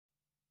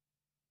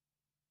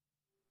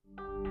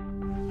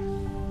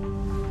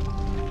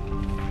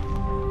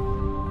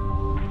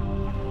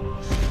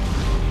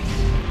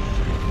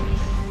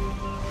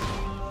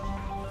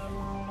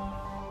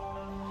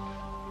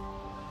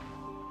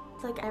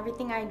It's like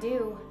everything I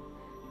do,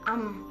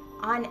 I'm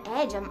on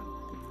edge. I'm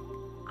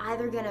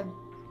either gonna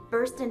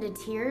burst into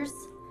tears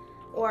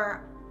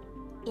or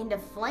into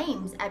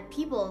flames at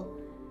people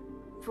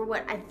for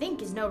what I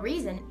think is no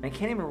reason. I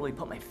can't even really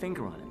put my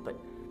finger on it, but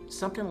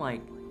something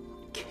like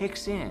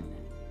kicks in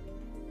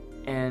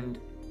and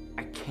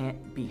I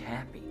can't be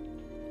happy.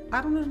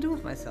 I don't know what to do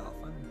with myself.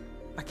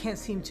 I can't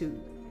seem to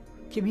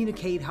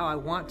communicate how I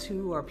want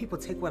to, or people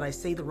take what I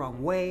say the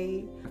wrong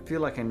way. I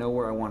feel like I know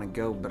where I want to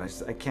go, but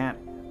I can't,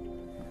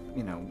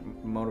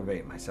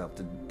 motivate myself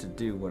to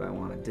do what I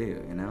want to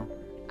do,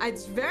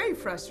 It's very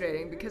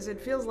frustrating because it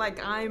feels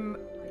like I'm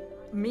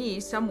me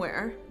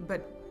somewhere,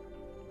 but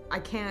I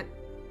can't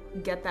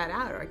get that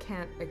out, or I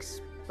can't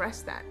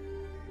express that.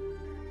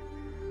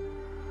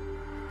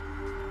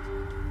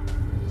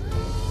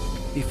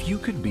 If you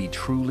could be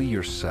truly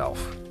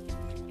yourself,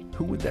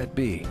 who would that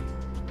be?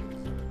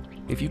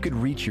 If you could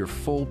reach your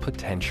full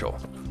potential,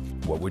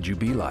 what would you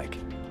be like?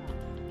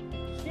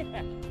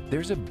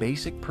 There's a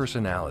basic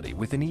personality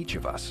within each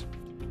of us,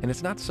 and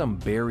it's not some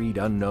buried,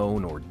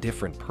 unknown, or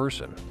different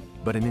person,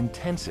 but an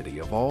intensity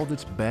of all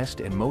that's best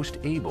and most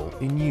able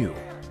in you.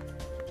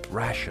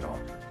 Rational,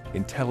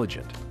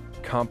 intelligent,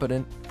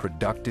 competent,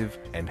 productive,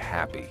 and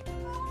happy.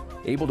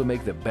 Able to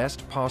make the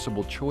best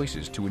possible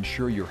choices to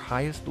ensure your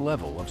highest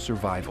level of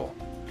survival.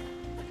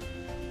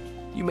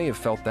 You may have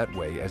felt that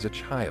way as a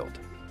child.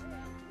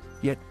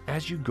 Yet,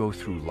 as you go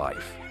through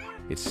life,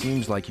 it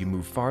seems like you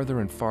move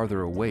farther and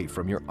farther away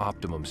from your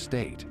optimum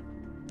state.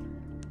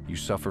 You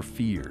suffer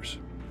fears,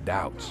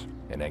 doubts,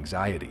 and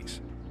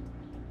anxieties.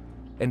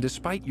 And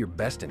despite your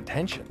best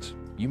intentions,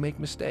 you make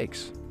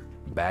mistakes,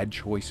 bad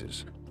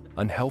choices,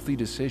 unhealthy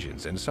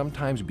decisions, and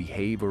sometimes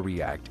behave or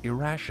react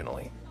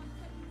irrationally.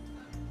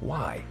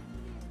 Why?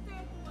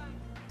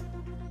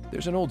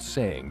 There's an old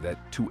saying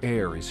that to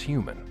err is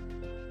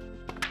human.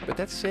 But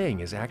that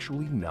saying is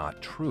actually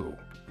not true,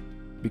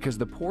 because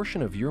the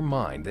portion of your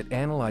mind that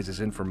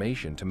analyzes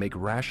information to make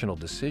rational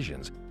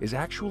decisions is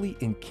actually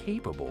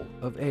incapable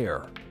of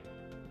error.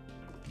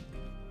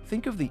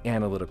 Think of the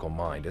analytical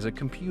mind as a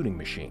computing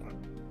machine,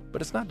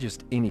 but it's not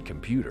just any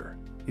computer,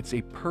 it's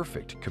a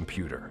perfect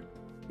computer.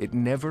 It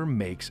never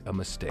makes a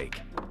mistake.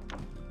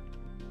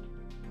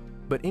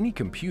 But any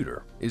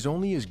computer is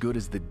only as good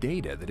as the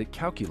data that it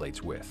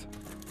calculates with.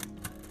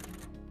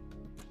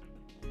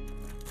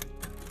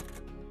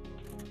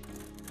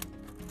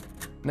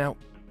 Now,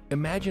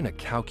 imagine a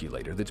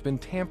calculator that's been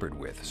tampered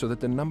with so that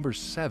the number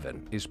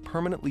 7 is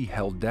permanently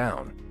held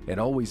down and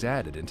always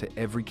added into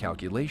every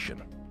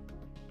calculation.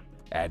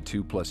 Add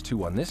 2 plus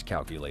 2 on this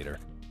calculator,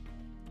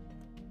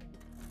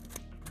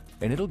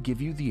 and it'll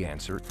give you the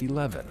answer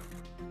 11.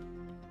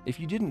 If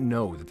you didn't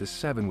know that the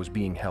 7 was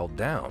being held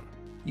down,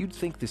 you'd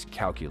think this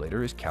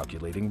calculator is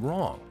calculating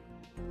wrong.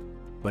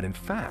 But in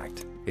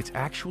fact, it's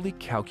actually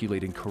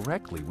calculating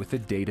correctly with the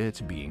data it's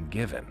being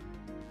given.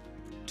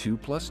 2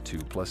 plus 2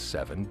 plus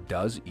 7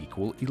 does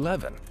equal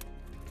 11.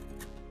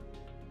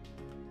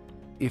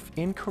 If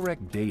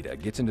incorrect data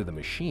gets into the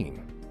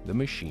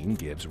machine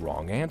gives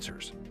wrong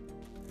answers.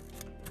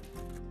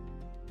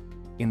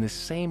 In the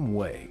same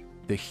way,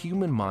 the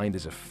human mind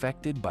is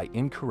affected by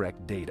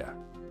incorrect data.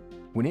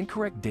 When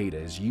incorrect data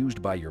is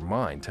used by your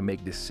mind to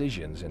make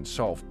decisions and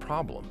solve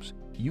problems,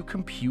 you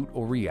compute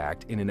or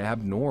react in an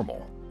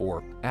abnormal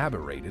or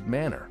aberrated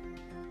manner.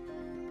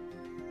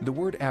 The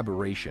word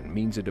aberration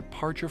means a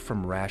departure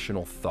from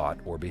rational thought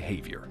or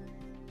behavior.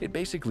 It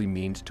basically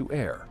means to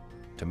err,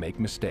 to make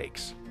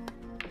mistakes.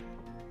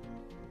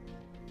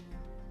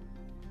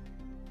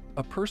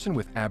 A person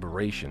with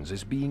aberrations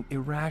is being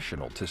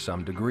irrational to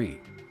some degree.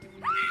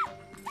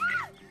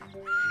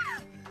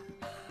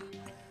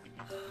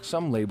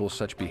 Some label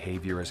such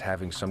behavior as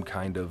having some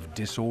kind of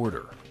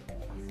disorder.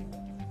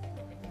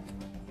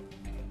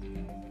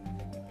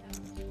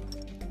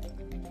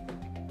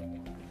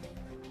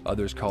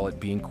 Others call it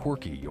being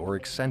quirky or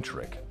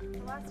eccentric. The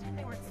last time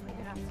they weren't sweet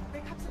enough. 3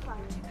 cups of flour,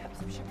 2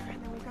 cups of sugar,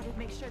 and then we've got to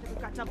make sure that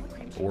we've got double the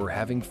cream cheese. Or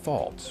having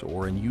faults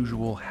or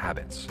unusual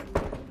habits.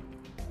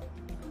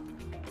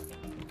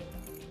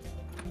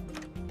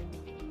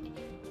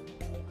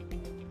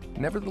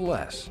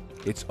 Nevertheless,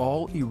 it's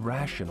all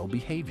irrational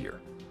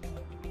behavior.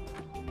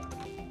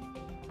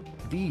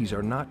 These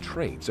are not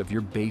traits of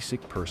your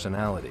basic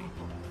personality.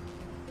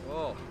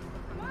 Whoa.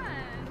 Come on.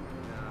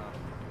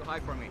 No. Go high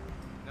for me.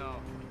 No.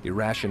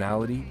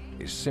 Irrationality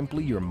is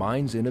simply your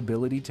mind's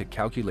inability to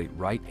calculate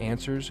right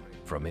answers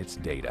from its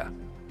data.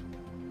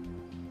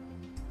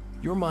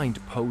 Your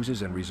mind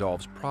poses and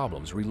resolves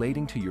problems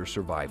relating to your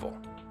survival.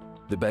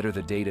 The better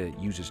the data it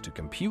uses to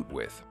compute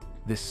with,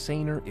 the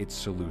saner its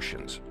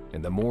solutions,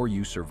 and the more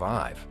you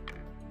survive.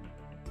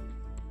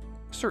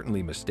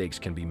 Certainly mistakes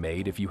can be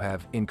made if you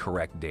have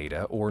incorrect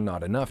data or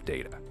not enough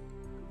data.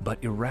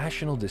 But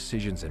irrational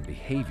decisions and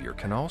behavior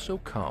can also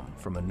come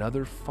from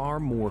another far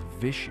more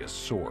vicious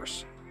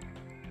source.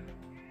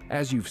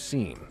 As you've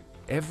seen,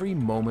 every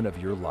moment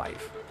of your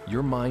life,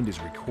 your mind is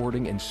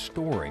recording and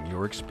storing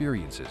your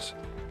experiences.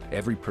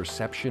 Every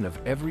perception of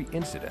every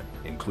incident,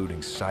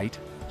 including sight,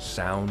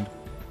 sound,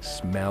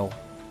 smell,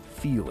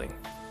 feeling,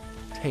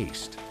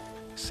 taste,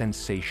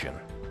 sensation,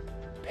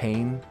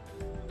 pain,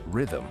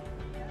 rhythm,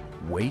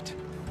 weight,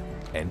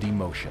 and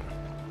emotion.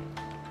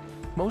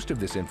 Most of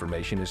this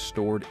information is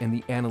stored in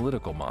the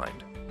analytical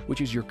mind,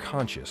 which is your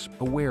conscious,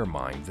 aware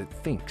mind that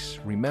thinks,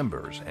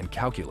 remembers, and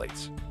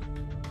calculates.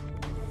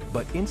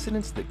 But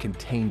incidents that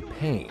contain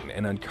pain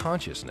and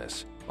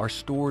unconsciousness are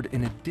stored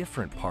in a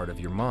different part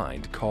of your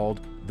mind called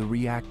the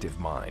reactive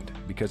mind,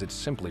 because it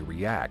simply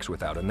reacts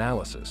without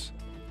analysis.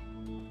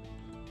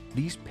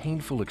 These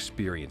painful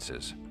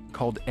experiences,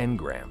 called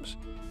engrams,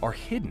 are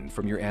hidden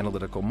from your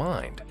analytical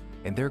mind,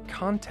 and their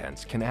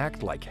contents can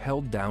act like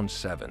held-down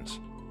sevens,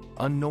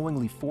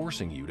 unknowingly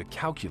forcing you to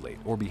calculate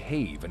or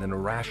behave in an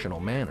irrational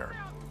manner.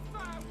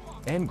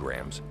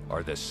 Engrams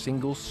are the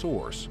single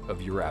source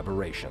of your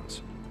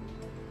aberrations.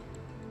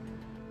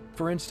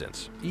 For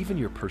instance, even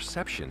your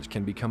perceptions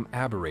can become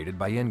aberrated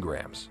by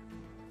engrams.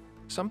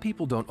 Some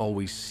people don't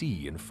always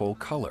see in full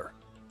color,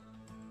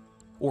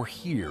 or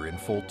hear in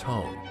full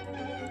tone,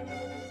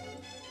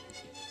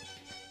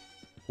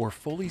 or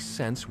fully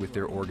sense with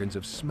their organs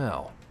of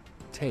smell,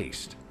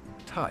 taste,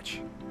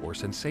 touch, or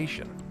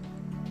sensation.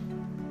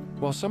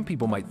 While some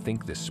people might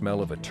think the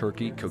smell of a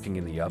turkey cooking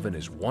in the oven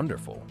is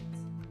wonderful,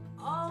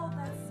 Oh,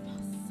 that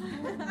smells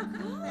so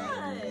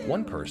good.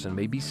 one person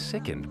may be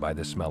sickened by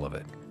the smell of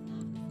it,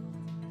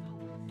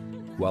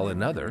 while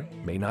another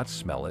may not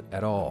smell it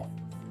at all.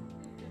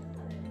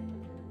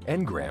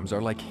 Engrams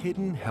are like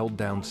hidden,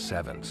 held-down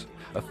sevens,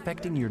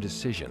 affecting your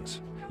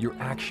decisions, your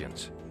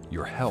actions,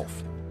 your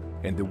health,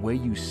 and the way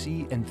you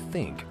see and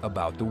think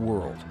about the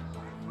world.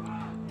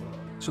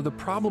 So the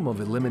problem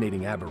of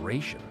eliminating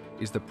aberration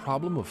is the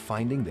problem of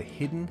finding the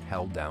hidden,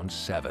 held-down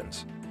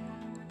sevens.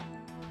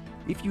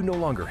 If you no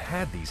longer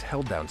had these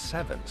held-down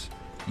sevens,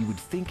 you would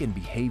think and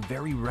behave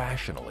very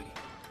rationally,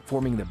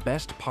 forming the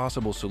best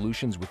possible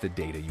solutions with the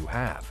data you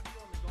have.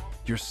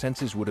 Your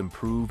senses would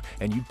improve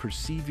and you'd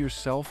perceive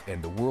yourself and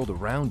the world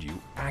around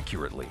you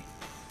accurately.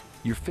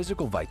 Your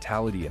physical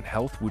vitality and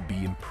health would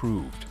be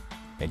improved,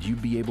 and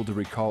you'd be able to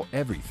recall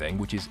everything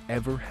which has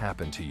ever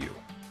happened to you.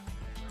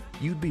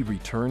 You'd be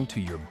returned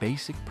to your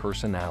basic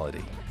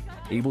personality,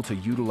 able to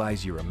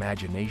utilize your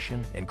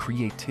imagination and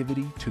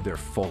creativity to their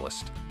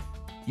fullest.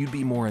 You'd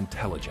be more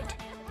intelligent,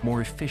 more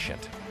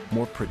efficient,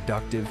 more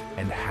productive,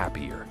 and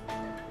happier.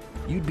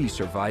 You'd be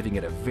surviving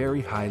at a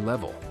very high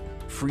level,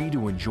 free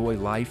to enjoy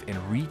life and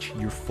reach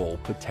your full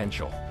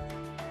potential.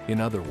 In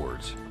other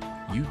words,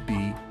 you'd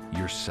be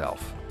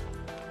yourself.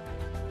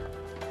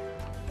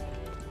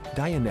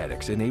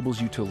 Dianetics enables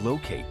you to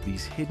locate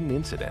these hidden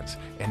incidents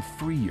and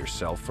free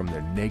yourself from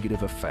their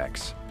negative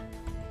effects.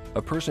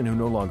 A person who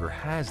no longer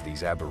has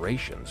these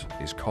aberrations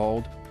is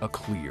called a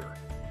clear.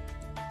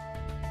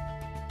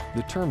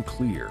 The term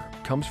clear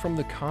comes from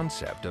the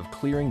concept of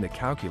clearing the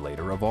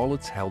calculator of all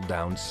its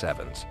held-down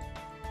sevens.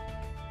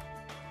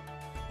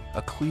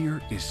 A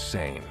clear is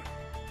sane,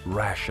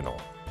 rational,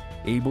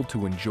 able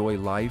to enjoy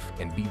life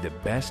and be the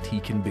best he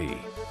can be.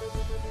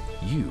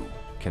 You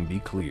can be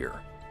clear.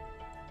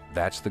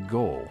 That's the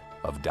goal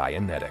of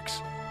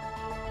Dianetics.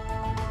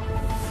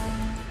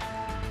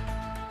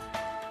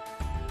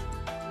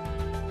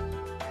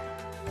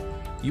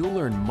 You'll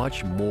learn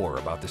much more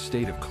about the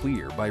state of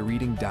clear by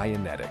reading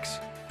Dianetics.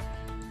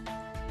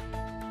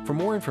 For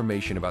more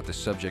information about the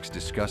subjects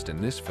discussed in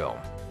this film,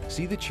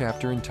 see the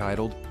chapter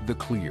entitled The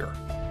Clear.